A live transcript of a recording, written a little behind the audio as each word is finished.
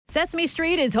Sesame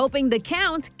Street is hoping the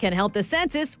count can help the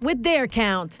census with their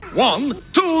count. 1,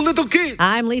 2 little kids.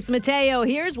 I'm Lisa Mateo.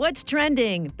 Here's what's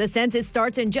trending. The census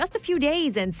starts in just a few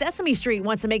days, and Sesame Street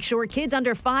wants to make sure kids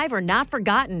under 5 are not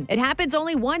forgotten. It happens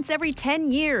only once every 10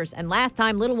 years, and last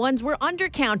time little ones were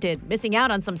undercounted, missing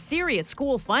out on some serious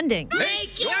school funding.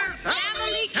 Make your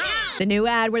family count. The new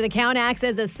ad where the count acts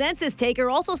as a census taker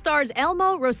also stars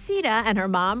Elmo, Rosita, and her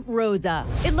mom, Rosa.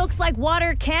 It looks like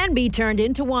water can be turned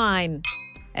into wine.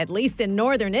 At least in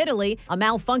northern Italy, a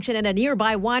malfunction at a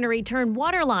nearby winery turned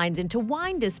water lines into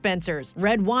wine dispensers.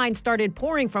 Red wine started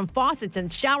pouring from faucets and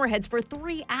shower heads for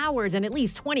 3 hours in at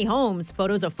least 20 homes.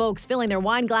 Photos of folks filling their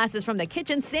wine glasses from the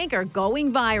kitchen sink are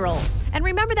going viral. And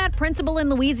remember that principal in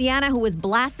Louisiana who was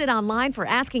blasted online for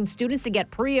asking students to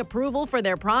get pre-approval for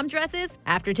their prom dresses?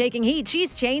 After taking heat,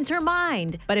 she's changed her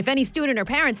mind. But if any student or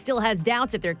parent still has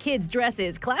doubts if their kid's dress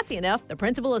is classy enough, the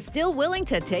principal is still willing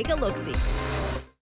to take a look-see.